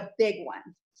 like a big one,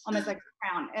 almost like a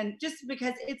crown. And just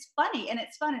because it's funny and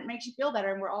it's fun, it makes you feel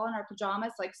better. And we're all in our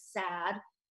pajamas, like sad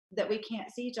that we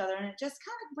can't see each other. And it just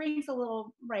kind of brings a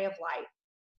little ray of light.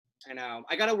 I know.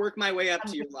 I got to work my way up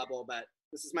to your level, but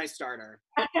this is my starter.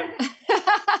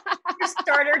 Your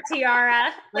starter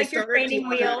tiara, My like your starter training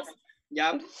tiara. wheels.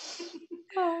 Yep.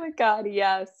 Oh my God,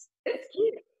 yes. It's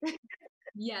cute.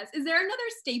 Yes. Is there another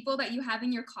staple that you have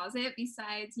in your closet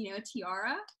besides, you know, a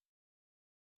tiara?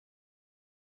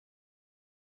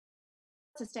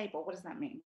 It's a staple. What does that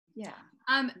mean? Yeah.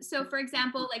 So for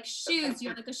example, like shoes, do you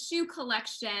have like a shoe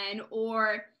collection,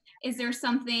 or is there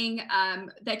something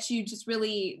that you just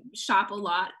really shop a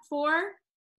lot for?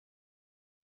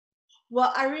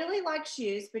 Well, I really like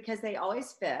shoes because they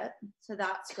always fit, so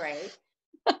that's great.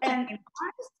 And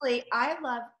honestly, I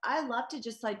love to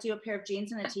just like do a pair of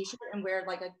jeans and a t-shirt and wear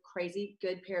like a crazy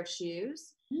good pair of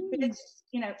shoes. Because,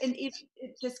 you know, and it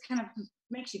just kind of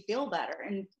makes you feel better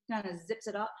and kind of zips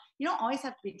it up. You don't always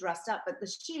have to be dressed up, but the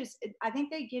shoes, I think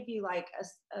they give you like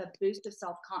a boost of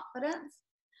self-confidence.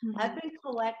 I've been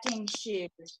collecting shoes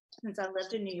since I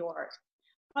lived in New York,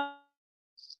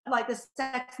 like the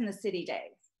Sex and the City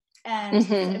days. And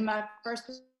in my first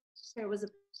pair was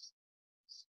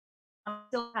I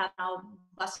still have, I'll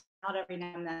bust out every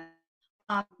now and then.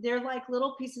 They're like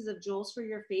little pieces of jewels for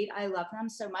your feet. I love them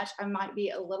so much. I might be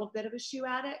a little bit of a shoe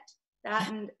addict. That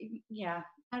and yeah,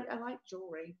 I like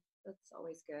jewelry. That's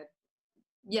always good.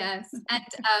 Yes. And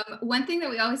one thing that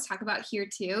we always talk about here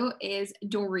too is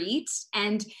Dorit,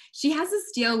 and she has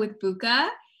this deal with Buka.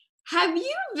 Have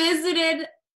you visited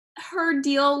her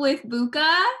deal with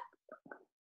Buka?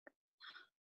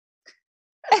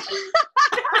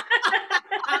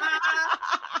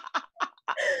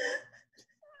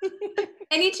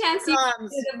 Any chance you've been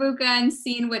to the Buka and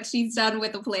seen what she's done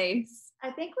with the place?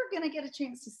 I think we're gonna get a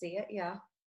chance to see it. Yeah.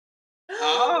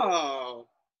 Oh.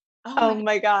 Oh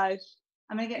my gosh.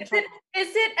 I'm gonna get in Is trouble.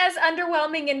 it as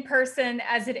underwhelming in person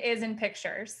as it is in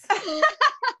pictures?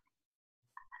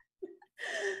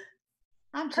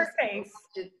 I'm just Her face.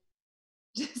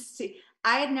 just see.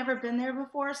 I had never been there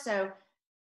before, so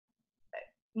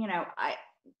you know,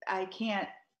 I can't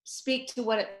speak to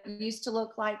what it used to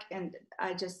look like, and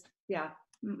I just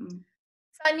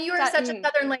Son, you are such a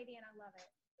Southern lady, and I love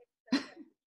it.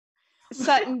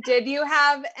 Sutton, did you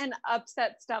have an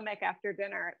upset stomach after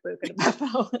dinner at Buca de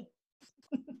Beppo?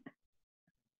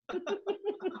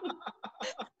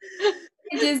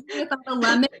 Just with all the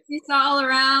lemons you saw all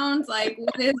around, like,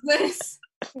 what is this?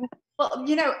 Well,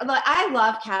 you know, like, I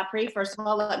love Capri. First of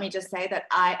all, let me just say that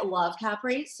I love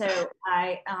Capri. So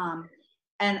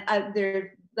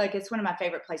they're like, it's one of my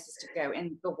favorite places to go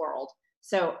in the world.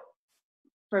 So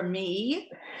for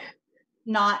me,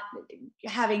 not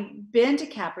having been to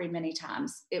Capri many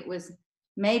times, it was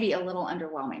maybe a little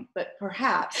underwhelming, but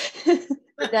perhaps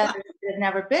that I've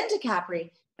never been to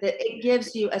Capri, that it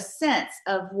gives you a sense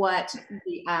of what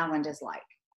the island is like.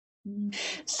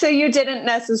 So you didn't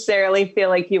necessarily feel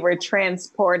like you were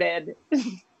transported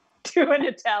to an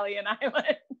Italian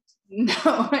island? No,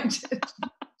 I didn't.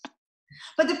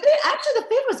 But the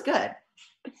food was good.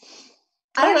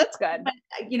 Oh, that's good.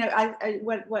 But, you know,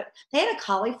 what they had a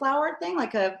cauliflower thing,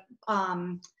 like a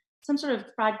some sort of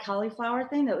fried cauliflower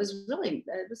thing that was it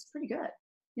was pretty good.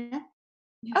 Yeah.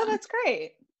 Oh, that's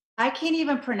great. I can't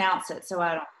even pronounce it, so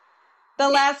I don't. The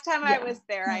last time I was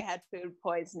there, I had food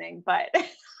poisoning, but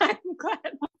I'm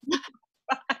glad.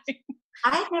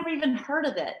 I had never even heard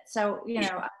of it, so you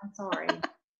know, I'm sorry.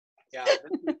 Yeah.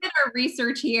 We did our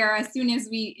research here. As soon as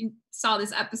we saw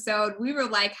this episode, we were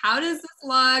like, how does this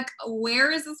look?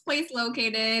 Where is this place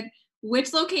located?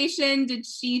 Which location did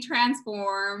she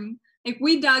transform? Like,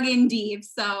 we dug in deep.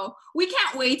 So we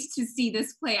can't wait to see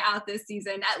this play out this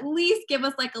season. At least give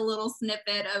us like a little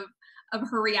snippet of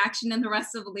her reaction and the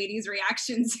rest of the ladies'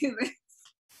 reaction to this.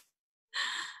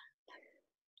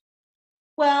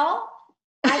 Well,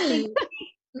 I think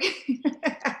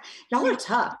y'all are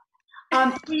tough.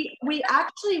 We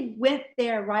actually went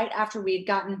there right after we had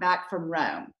gotten back from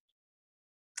Rome.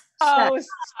 Oh,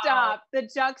 stop. The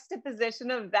juxtaposition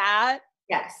of that.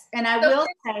 Yes. And I will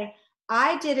say,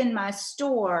 I did in my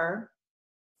store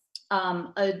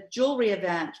a jewelry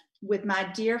event with my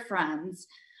dear friends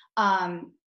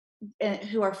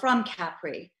who are from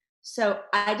Capri. So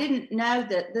I didn't know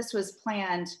that this was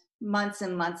planned months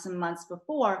and months and months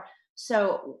before.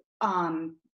 So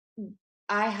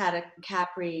I had a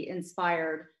Capri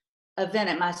inspired event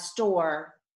at my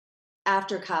store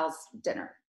after Kyle's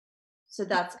dinner. So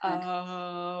that's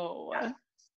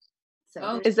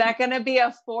so is that going to be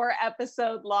a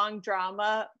 4-episode long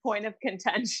drama point of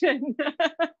contention?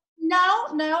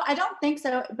 No, I don't think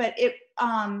so. But it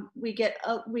we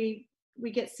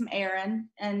get some Aaron,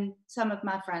 and some of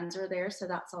my friends are there, so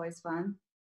that's always fun.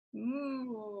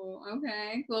 Ooh,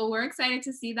 okay. Well, we're excited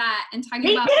to see that. And talking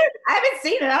Me about, too. I haven't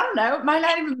seen it. I don't know. It might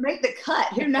not even make the cut.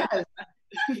 Who knows?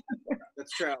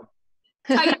 That's true.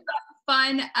 talking about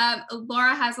fun,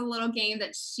 Laura has a little game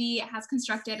that she has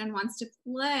constructed and wants to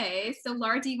play. So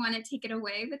Laura, do you want to take it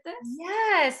away with this?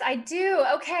 Yes, I do.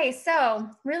 Okay, so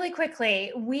really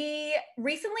quickly, we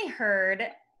recently heard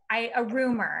a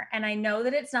rumor, and I know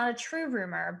that it's not a true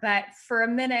rumor, but for a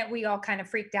minute we all kind of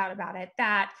freaked out about it,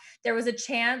 that there was a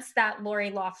chance that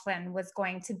Lori Loughlin was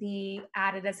going to be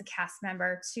added as a cast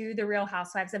member to The Real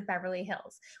Housewives of Beverly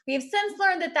Hills. We have since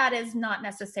learned that that is not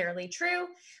necessarily true,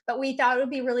 but we thought it would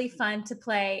be really fun to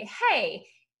play, hey,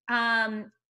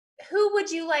 who would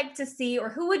you like to see, or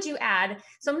who would you add?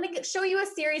 So I'm going to show you a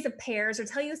series of pairs, or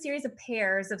tell you a series of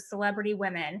pairs of celebrity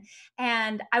women,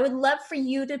 and I would love for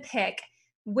you to pick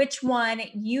which one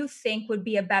you think would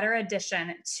be a better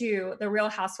addition to the Real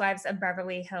Housewives of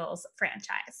Beverly Hills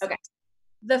franchise. Okay.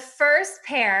 The first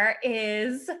pair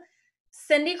is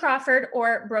Cindy Crawford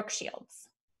or Brooke Shields.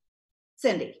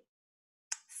 Cindy.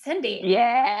 Cindy.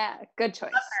 Yeah, good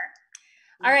choice.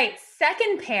 All right,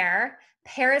 second pair,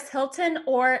 Paris Hilton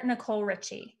or Nicole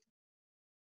Richie.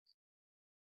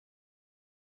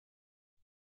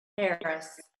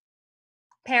 Paris.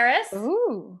 Paris?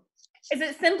 Ooh. Is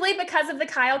it simply because of the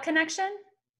Kyle connection?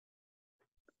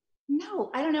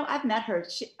 No, I don't know. I've met her.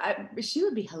 She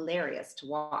would be hilarious to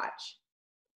watch.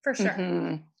 For sure.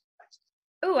 Mm-hmm.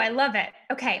 Ooh, I love it.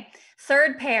 Okay.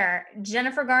 Third pair,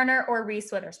 Jennifer Garner or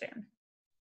Reese Witherspoon.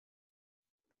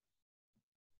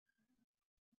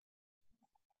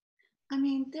 I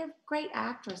mean, they're great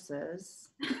actresses.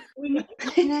 You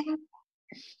know,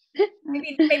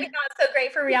 Maybe not so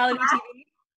great for reality TV.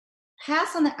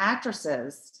 pass on the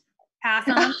actresses. Pass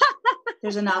on them.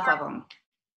 There's enough of them.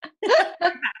 I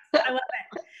love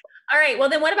it. All right. Well,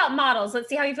 then what about models? Let's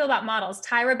see how you feel about models.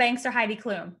 Tyra Banks or Heidi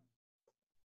Klum?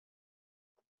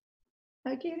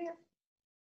 I get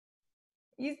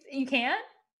it. You can't?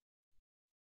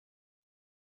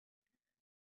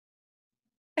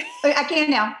 I can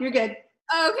now. You're good.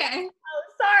 Okay. Oh,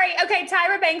 sorry. Okay.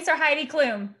 Tyra Banks or Heidi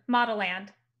Klum? Model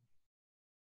Land.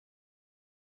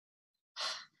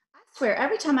 I swear,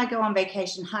 every time I go on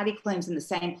vacation, Heidi Klum's in the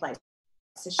same place.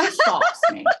 So she stalks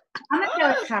me. I'm gonna go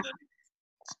with Tyra.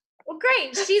 Well,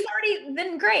 great. She's already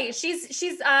been great.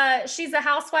 She's a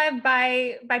housewife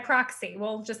by proxy.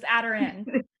 We'll just add her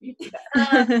in.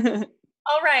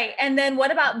 All right. And then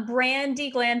what about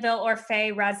Brandi Glanville or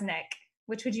Faye Resnick?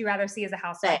 Which would you rather see as a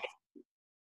housewife?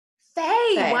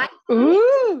 Faye. Faye. What?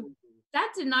 Ooh.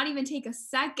 That did not even take a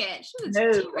second. She was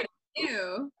No. cheaper than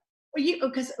you. Well,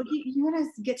 because you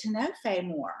want to get to know Faye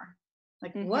more.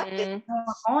 Like, what is Mhm. going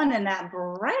on in that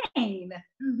brain?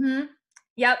 Mm-hmm.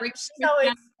 Yep.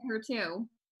 Her too.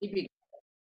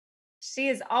 She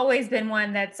has always been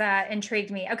one that's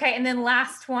intrigued me. Okay, and then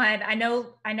last one. I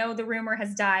know the rumor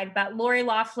has died, but Lori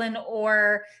Loughlin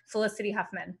or Felicity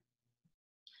Huffman.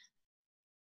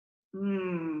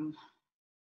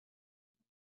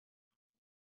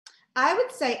 I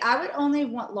would say I would only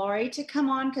want Lori to come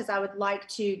on because I would like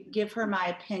to give her my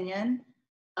opinion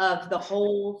of the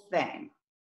whole thing.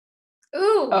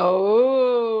 Ooh.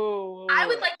 Oh. I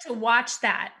would like to watch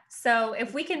that. So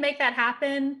if we can make that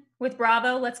happen with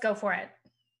Bravo, let's go for it.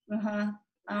 I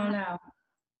don't know.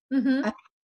 Mm-hmm.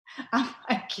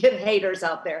 I get haters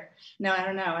out there. No, I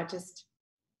don't know. I just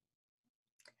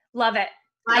Love it.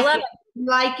 like I love it.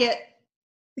 Like it.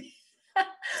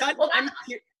 Sutton, Well,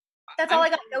 that's all I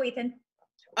got to go, Ethan.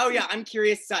 Oh yeah, I'm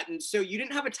curious, Sutton. So you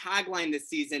didn't have a tagline this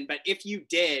season, but if you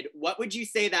did, what would you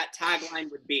say that tagline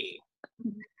would be?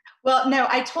 Well, no,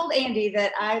 I told Andy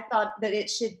that I thought that it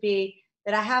should be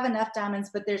that I have enough diamonds,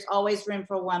 but there's always room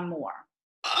for one more.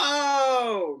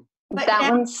 Oh, But that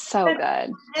now, one's so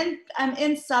good. I'm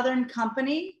in Southern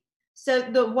company. So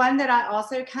the one that I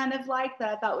also kind of liked that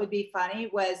I thought would be funny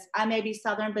was I may be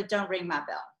Southern, but don't ring my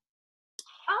bell.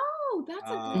 Oh, that's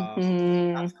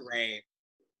that's great.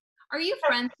 Are you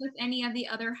friends with any of the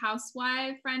other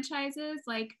housewife franchises,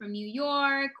 like from New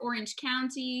York, Orange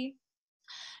County?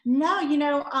 No,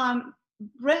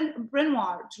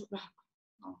 Brenoir,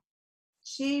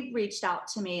 she reached out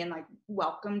to me and like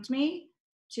welcomed me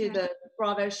to the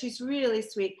Bravo. She's really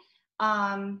sweet.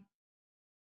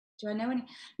 Do I know any?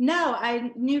 No,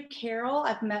 I knew Carol.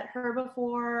 I've met her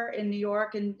before in New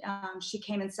York, and she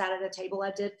came and sat at a table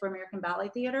I did for American Ballet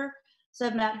Theater. So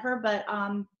I've met her, but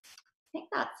I think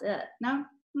that's it. No,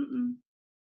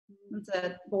 that's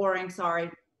it. Boring. Sorry.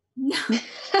 No.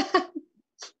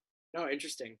 No,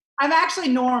 interesting. I'm actually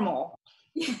normal.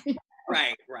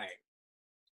 Right.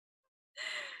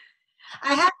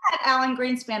 I have had Alan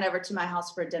Greenspan over to my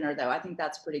house for dinner, though. I think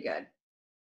that's pretty good.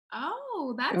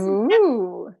 Oh, that's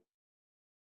Ooh.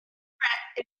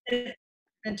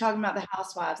 Been talking about the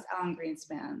Housewives, Alan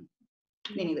Greenspan,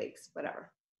 mini leagues,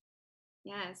 whatever.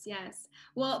 Yes.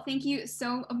 Well, thank you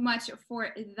so much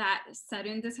for that,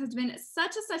 Sutton. This has been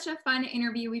such a fun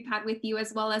interview we've had with you,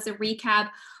 as well as a recap.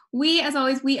 We, as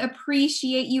always, we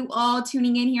appreciate you all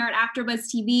tuning in here at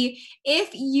AfterBuzz TV.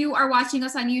 If you are watching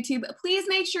us on YouTube, please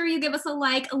make sure you give us a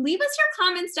like. Leave us your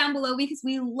comments down below because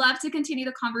we love to continue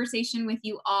the conversation with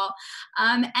you all.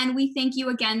 And we thank you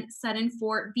again, Sutton,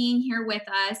 for being here with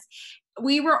us.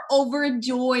 We were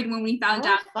overjoyed when we found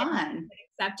out fun.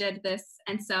 Accepted this,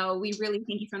 and so we really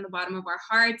thank you from the bottom of our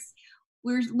hearts.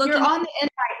 We're looking. You're on the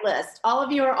invite list. All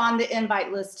of you are on the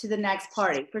invite list to the next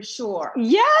party for sure.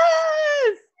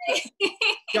 Yes.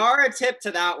 Jar a tip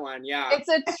to that one. Yeah. It's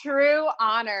a true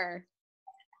honor.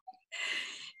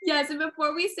 Yes, and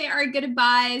before we say our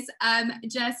goodbyes,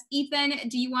 just Ethan,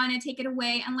 do you want to take it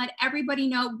away and let everybody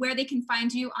know where they can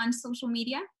find you on social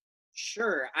media?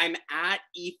 Sure. I'm at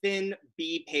Ethan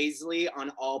B. Paisley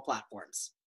on all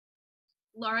platforms.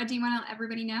 Laura, do you want to let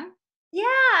everybody know?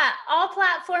 Yeah, all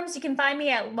platforms. You can find me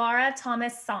at Laura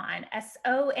Thomas Sonn,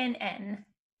 SONN.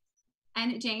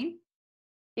 And Jane?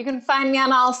 You can find me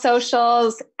on all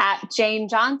socials at Jane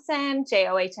Johnsen,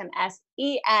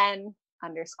 JOHNSEN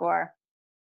 _.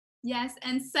 Yes,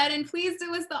 and Sutton, please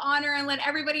do us the honor and let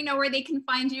everybody know where they can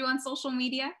find you on social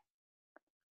media.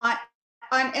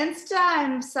 On Insta,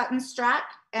 I'm Sutton Stracke,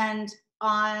 and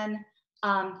on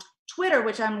Twitter,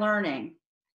 which I'm learning,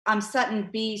 I'm Sutton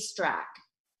B. Stracke.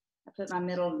 I put my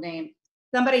middle name.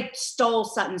 Somebody stole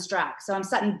Sutton Stracke, so I'm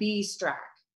Sutton B. Stracke.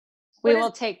 We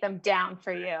will take them down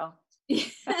for you.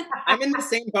 I'm in the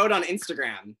same boat on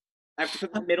Instagram. I have to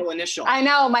put the middle initial. I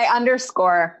know, my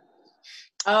 _.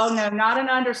 Oh, no, not an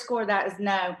underscore. That is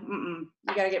no. You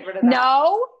got to get rid of that.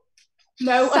 No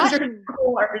Sutton.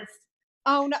 underscores.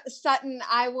 Oh, no, Sutton,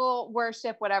 I will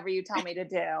worship whatever you tell me to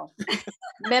do.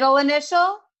 Middle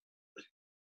initial?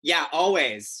 Yeah,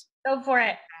 always. Go for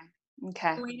it.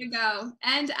 Okay. Way to go.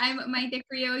 And I'm Mayte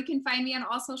Carrillo. You can find me on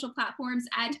all social platforms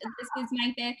at This Is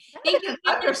Mayte. Thank you.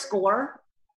 Underscore.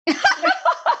 No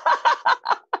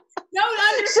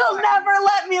underscore. She'll never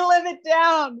let me live it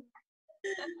down.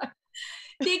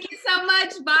 Thank you so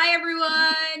much. Bye,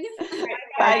 everyone.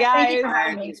 Bye, guys.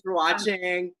 Thanks for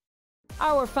watching.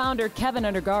 Our founder, Keven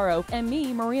Undergaro, and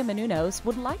me, Maria Menounos,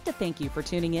 would like to thank you for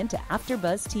tuning in to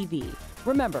AfterBuzz TV.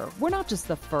 Remember, we're not just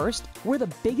the first, we're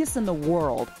the biggest in the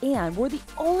world, and we're the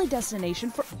only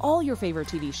destination for all your favorite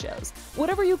TV shows.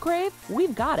 Whatever you crave,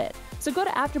 we've got it. So go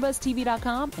to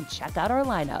AfterBuzzTV.com and check out our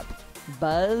lineup.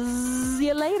 Buzz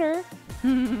you later.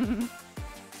 The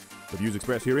views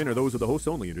expressed herein are those of the hosts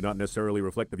only and do not necessarily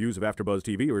reflect the views of AfterBuzz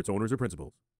TV or its owners or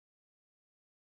principals.